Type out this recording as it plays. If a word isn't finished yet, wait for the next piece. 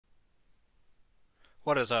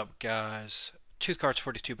What is up, guys? Tooth Cards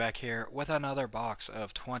 42 back here with another box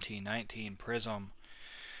of 2019 Prizm.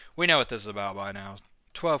 We know what this is about by now.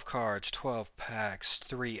 12 cards, 12 packs,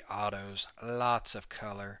 3 autos, lots of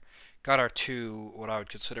color. Got our two, what I would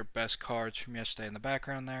consider best cards from yesterday in the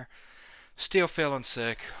background there. Still feeling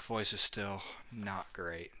sick. Voice is still not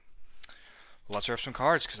great. Let's rip some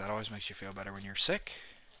cards because that always makes you feel better when you're sick.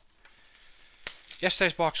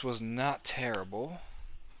 Yesterday's box was not terrible.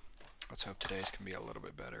 Let's hope today's can be a little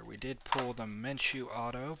bit better. We did pull the Minshew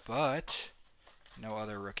auto, but no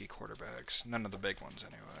other rookie quarterbacks. None of the big ones,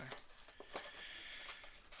 anyway.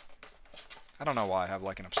 I don't know why I have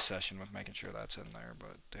like an obsession with making sure that's in there,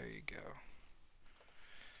 but there you go.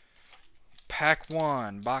 Pack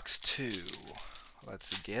 1, box 2.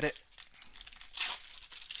 Let's get it.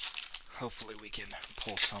 Hopefully we can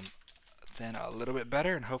pull something a little bit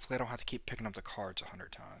better, and hopefully I don't have to keep picking up the cards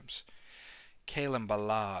 100 times. Kalen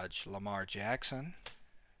Ballage, Lamar Jackson,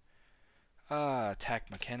 Tack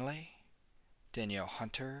McKinley, Danielle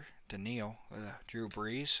Hunter, Drew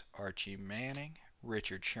Brees, Archie Manning,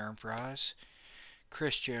 Richard Shermfries,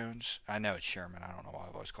 Chris Jones. I know it's Sherman. I don't know why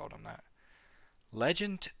I've always called him that.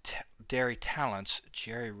 Legendary talents,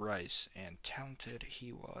 Jerry Rice, and talented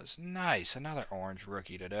he was. Nice, another orange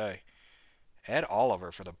rookie today. Ed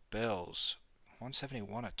Oliver for the Bills,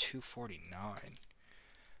 171 at 249.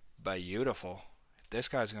 Beautiful. This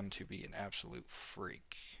guy's going to be an absolute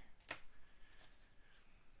freak.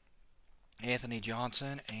 Anthony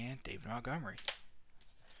Johnson and David Montgomery.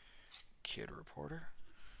 Kid Reporter.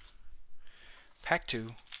 Pack 2.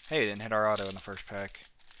 Hey, didn't hit our auto in the first pack.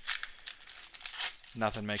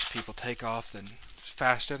 Nothing makes people take off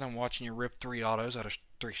faster than watching you rip 3 autos out of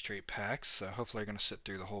 3 straight packs. So hopefully you're going to sit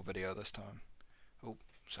through the whole video this time. Oh,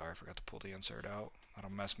 sorry, I forgot to pull the insert out. That'll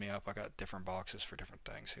mess me up. I got different boxes for different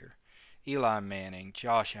things here. Eli Manning,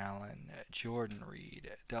 Josh Allen, Jordan Reed,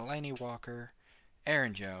 Delaney Walker,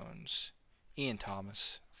 Aaron Jones, Ian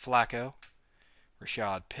Thomas, Flacco,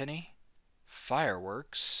 Rashad Penny,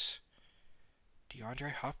 Fireworks,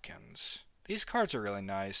 DeAndre Hopkins. These cards are really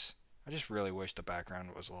nice. I just really wish the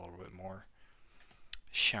background was a little bit more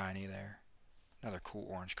shiny there. Another cool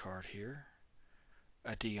orange card here.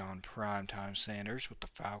 A Deion Primetime Sanders with the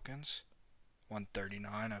Falcons.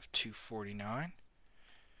 139 of 249.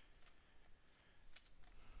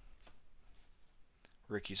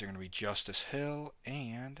 Rookies are going to be Justice Hill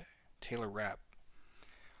and Taylor Rapp.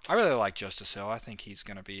 I really like Justice Hill. I think he's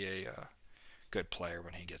going to be a good player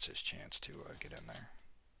when he gets his chance to get in there.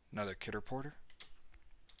 Another Kid Reporter.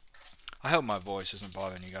 I hope my voice isn't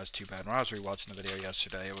bothering you guys too bad. When I was rewatching the video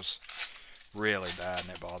yesterday, it was really bad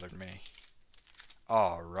and it bothered me.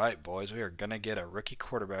 Alright, boys, we are going to get a rookie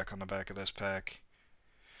quarterback on the back of this pack.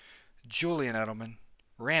 Julian Edelman,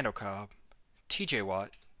 Randall Cobb, TJ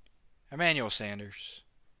Watt, Emmanuel Sanders,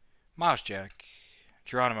 Miles Jack,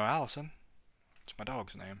 Geronimo Allison, that's my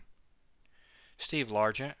dog's name, Steve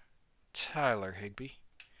Largent, Tyler Higbee,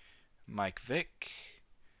 Mike Vick,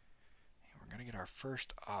 and we're going to get our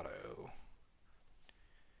first auto.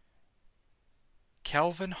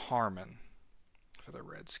 Kelvin Harmon for the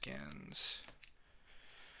Redskins.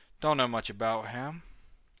 Don't know much about him,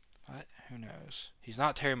 but who knows. He's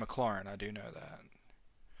not Terry McLaurin, I do know that.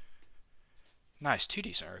 Nice, 2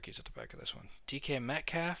 decent rookies at the back of this one. DK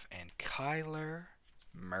Metcalf and Kyler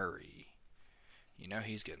Murray. You know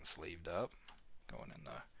he's getting sleeved up, going in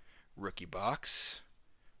the rookie box.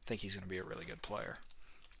 I think he's going to be a really good player.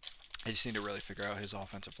 I just need to really figure out his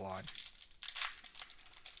offensive line.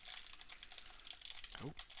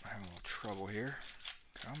 Oh, I'm having a little trouble here.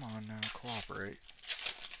 Come on now, cooperate.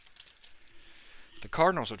 The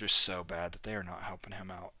Cardinals are just so bad that they are not helping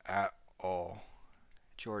him out at all.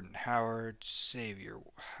 Jordan Howard, Xavier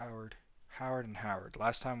Howard, Howard and Howard.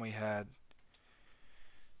 Last time we had,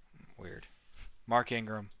 weird, Mark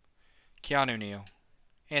Ingram, Keanu Neal,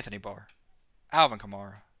 Anthony Barr, Alvin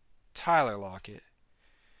Kamara, Tyler Lockett,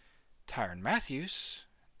 Tyrann Matthews,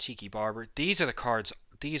 Tiki Barber. These are the cards.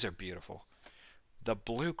 These are beautiful. The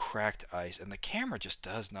blue cracked ice, and the camera just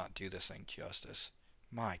does not do this thing justice.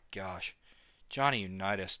 My gosh. Johnny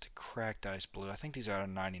Unitas, cracked ice blue. I think these are out of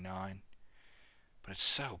 99. But it's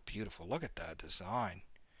so beautiful. Look at that design.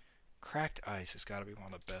 Cracked ice has got to be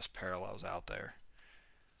one of the best parallels out there.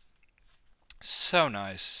 So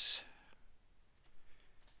nice.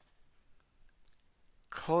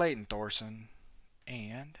 Clayton Thorson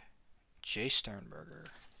and Jay Sternberger.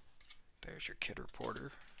 There's your Kid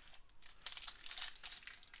Reporter.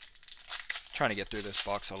 Trying to get through this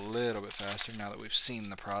box a little bit faster now that we've seen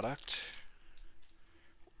the product.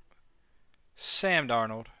 Sam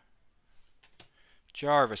Darnold,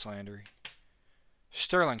 Jarvis Landry,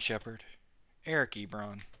 Sterling Shepard, Eric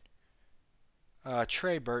Ebron,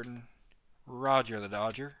 Trey Burton, Roger the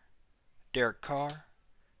Dodger, Derek Carr,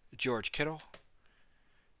 George Kittle,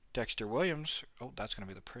 Dexter Williams. Oh, that's going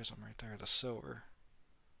to be the Prizm right there, the silver.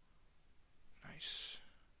 Nice.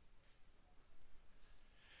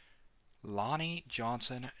 Lonnie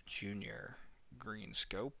Johnson Jr. Green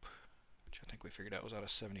scope, which I think we figured out was out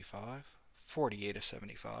of 75. 48 of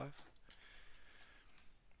 75.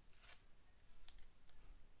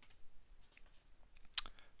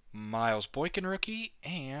 Miles Boykin rookie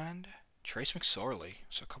and Trace McSorley.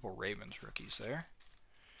 So a couple Ravens rookies there.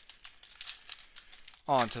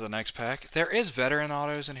 On to the next pack. There is veteran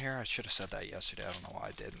autos in here. I should have said that yesterday. I don't know why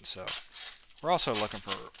I didn't. So we're also looking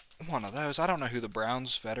for one of those. I don't know who the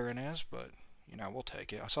Browns veteran is, but you know, we'll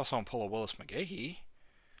take it. I saw someone pull a Willis McGahee.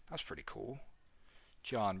 That's pretty cool.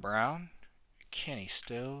 John Brown, Kenny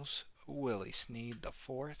Stills, Willie Snead the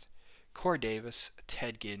fourth, Corey Davis,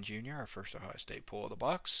 Ted Ginn Jr., our first Ohio State pull of the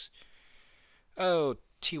box. Oh,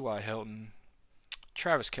 T.Y. Hilton,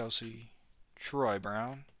 Travis Kelce, Troy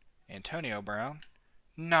Brown, Antonio Brown.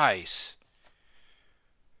 Nice.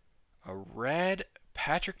 A red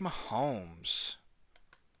Patrick Mahomes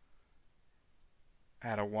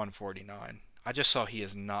at a 149. I just saw he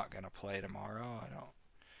is not going to play tomorrow.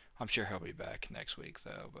 I'm sure he'll be back next week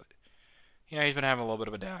though, but you know, he's been having a little bit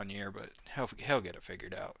of a down year, but he'll get it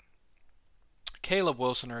figured out. Caleb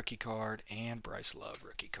Wilson rookie card and Bryce Love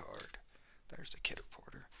rookie card. There's the kid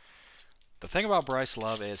reporter. The thing about Bryce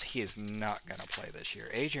Love is he is not going to play this year.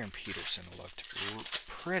 Adrian Peterson looked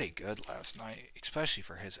pretty good last night, especially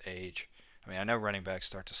for his age. I mean, I know running backs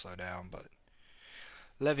start to slow down, but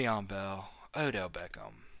Le'Veon Bell, Odell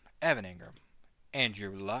Beckham, Evan Ingram,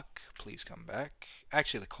 Andrew Luck, please come back.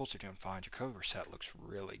 Actually, the Colts are doing fine. Jacoby Brissett looks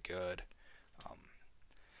really good.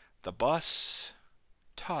 The Bus,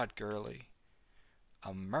 Todd Gurley,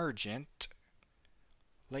 Emergent,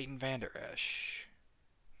 Leighton Vander Esch.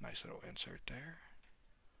 Nice little insert there.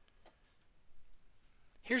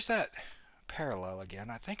 Here's that parallel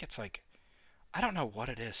again. I think it's like, I don't know what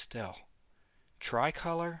it is still.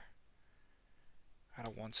 Tricolor out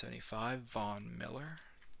of 175, Von Miller.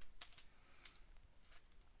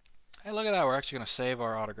 Hey, look at that. We're actually going to save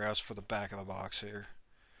our autographs for the back of the box here.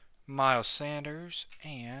 Miles Sanders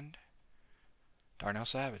and Darnell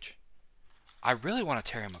Savage. I really want a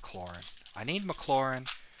Terry McLaurin. I need McLaurin.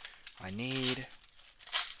 I need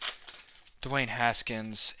Dwayne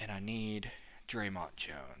Haskins. And I need Draymond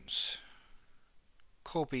Jones.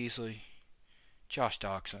 Cole Beasley. Josh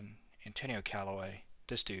Doxson. Antonio Callaway.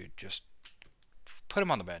 This dude, just put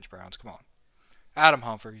him on the bench, Browns. Come on. Adam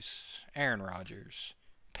Humphries. Aaron Rodgers.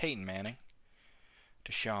 Peyton Manning.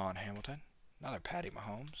 Deshaun Hamilton. Another Patty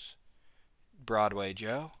Mahomes. Broadway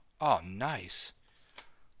Joe. Oh, nice.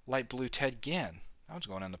 Light blue Ted Ginn. That one's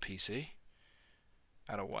going on the PC.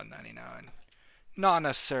 Out of 199. Not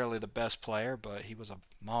necessarily the best player, but he was a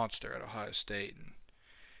monster at Ohio State, and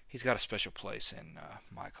he's got a special place in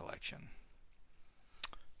my collection.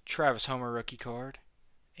 Travis Homer rookie card.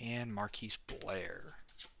 And Marquise Blair.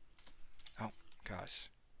 Oh, gosh.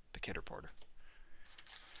 The kid reporter.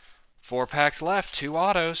 4 packs left. 2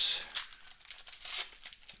 autos.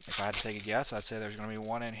 If I had to take a guess, I'd say there's going to be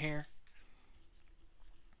one in here.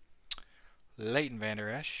 Leighton Vander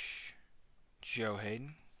Esch, Joe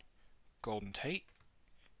Hayden, Golden Tate,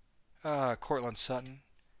 Cortland Sutton,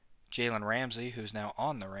 Jalen Ramsey, who's now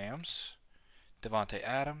on the Rams, Devontae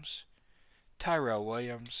Adams, Tyrell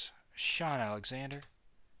Williams, Sean Alexander,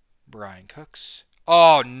 Brian Cooks.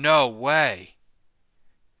 Oh, no way.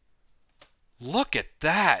 Look at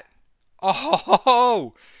that.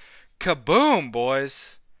 Oh, kaboom,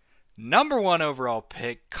 boys. #1 overall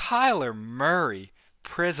pick, Kyler Murray,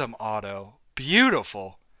 Prizm auto.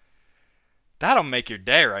 Beautiful. That'll make your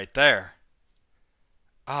day right there.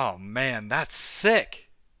 Oh, man, that's sick.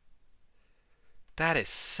 That is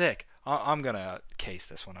sick. I'm going to case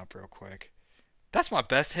this one up real quick. That's my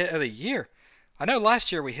best hit of the year. I know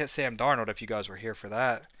last year we hit Sam Darnold, if you guys were here for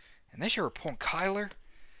that. And this year we're pulling Kyler.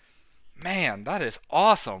 Man, that is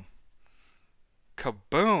awesome.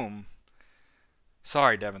 Kaboom.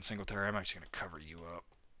 Sorry, Devin Singletary. I'm actually going to cover you up.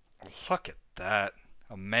 Look at that.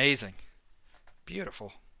 Amazing.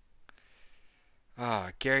 Beautiful.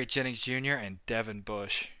 Gary Jennings Jr. and Devin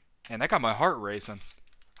Bush. And that got my heart racing.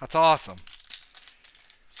 That's awesome.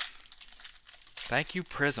 Thank you,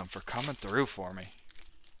 Prizm, for coming through for me.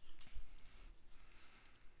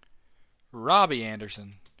 Robbie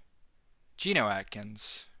Anderson. Geno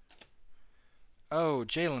Atkins. Oh,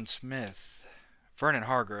 Jalen Smith. Vernon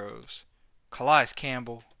Hargroves. Calais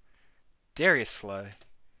Campbell. Darius Slay.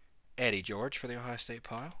 Eddie George for the Ohio State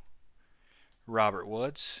pile. Robert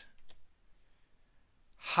Woods.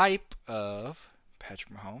 hype of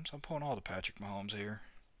Patrick Mahomes. I'm pulling all the Patrick Mahomes here.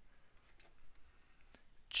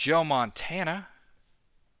 Joe Montana,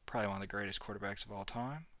 probably one of the greatest quarterbacks of all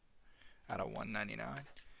time, out of 199.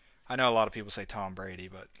 I know a lot of people say Tom Brady,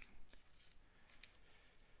 but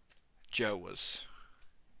Joe was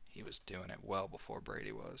doing it well before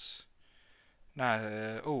Brady was.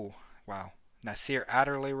 Oh, wow. Nasir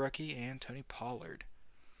Adderley rookie and Tony Pollard.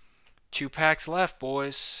 2 packs left,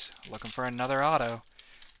 boys. Looking for another auto.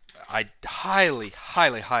 I highly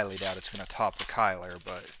doubt it's going to top the Kyler,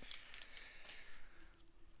 but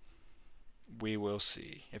we will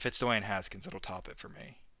see. If it's Dwayne Haskins, it'll top it for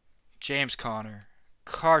me. James Conner,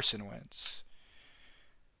 Carson Wentz.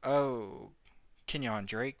 Oh, Kenyon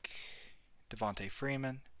Drake, Devontae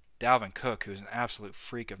Freeman, Dalvin Cook, who's an absolute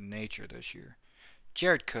freak of nature this year.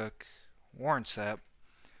 Jared Cook, Warren Sapp,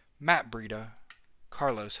 Matt Breida,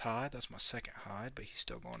 Carlos Hyde. That's my second Hyde, but he's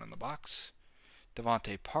still going in the box.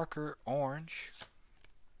 Devontae Parker, orange.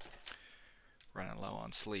 Running low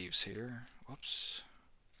on sleeves here. Whoops.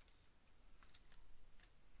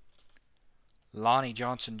 Lonnie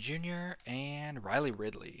Johnson Jr. and Riley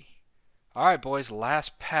Ridley. Alright, boys,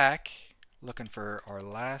 last pack. Looking for our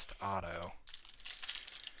last auto.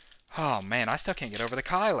 Oh, man, I still can't get over the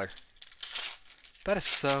Kyler. That is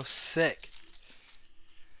so sick.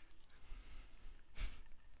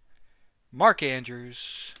 Mark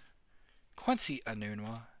Andrews, Quincy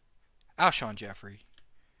Enunwa, Alshon Jeffrey,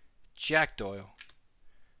 Jack Doyle,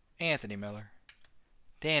 Anthony Miller,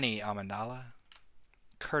 Danny Amendola,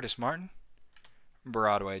 Curtis Martin,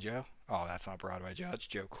 Broadway Joe. Oh, that's not Broadway Joe. That's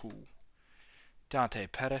Joe Cool. Dante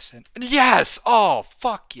Pettis. And yes! Oh,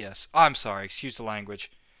 fuck yes. I'm sorry. Excuse the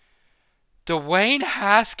language. Dwayne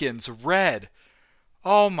Haskins, red.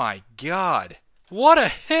 Oh, my God. What a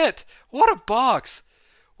hit. What a box.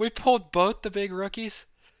 We pulled both the big rookies.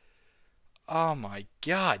 Oh, my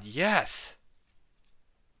God. Yes.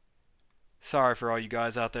 Sorry for all you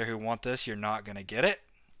guys out there who want this. You're not going to get it.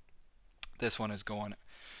 This one is going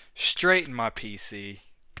straight in my PC.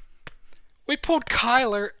 We pulled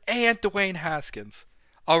Kyler and Dwayne Haskins.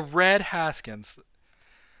 A red Haskins.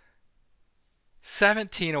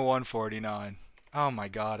 17 of 149. Oh my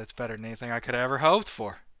God, it's better than anything I could have ever hoped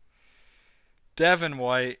for. Devin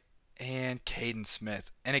White and Caden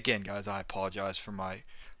Smith. And again, guys, I apologize for my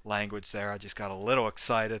language there. I just got a little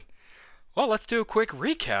excited. Well, let's do a quick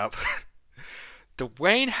recap.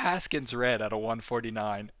 Dwayne Haskins red out of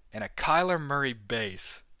 149 and a Kyler Murray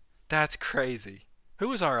base. That's crazy. Who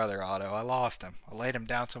was our other auto? I lost him. I laid him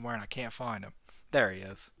down somewhere and I can't find him. There he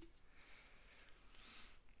is.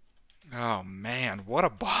 Oh, man. What a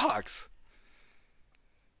box.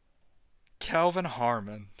 Kelvin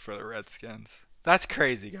Harmon for the Redskins. That's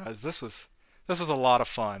crazy, guys. This was a lot of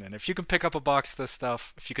fun. And if you can pick up a box of this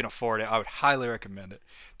stuff, if you can afford it, I would highly recommend it.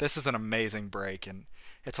 This is an amazing break, and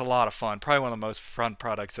it's a lot of fun. Probably one of the most fun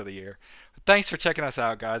products of the year. Thanks for checking us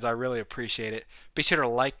out, guys. I really appreciate it. Be sure to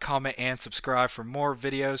like, comment, and subscribe for more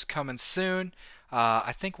videos coming soon.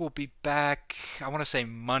 I think we'll be back, I want to say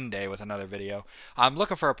Monday with another video. I'm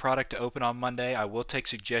looking for a product to open on Monday. I will take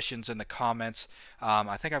suggestions in the comments.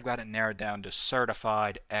 I think I've got it narrowed down to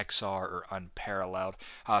certified, XR, or unparalleled.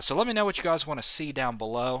 So let me know what you guys want to see down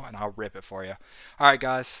below, and I'll rip it for you. Alright,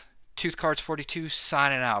 guys. Tooth Cards 42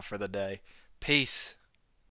 signing out for the day. Peace.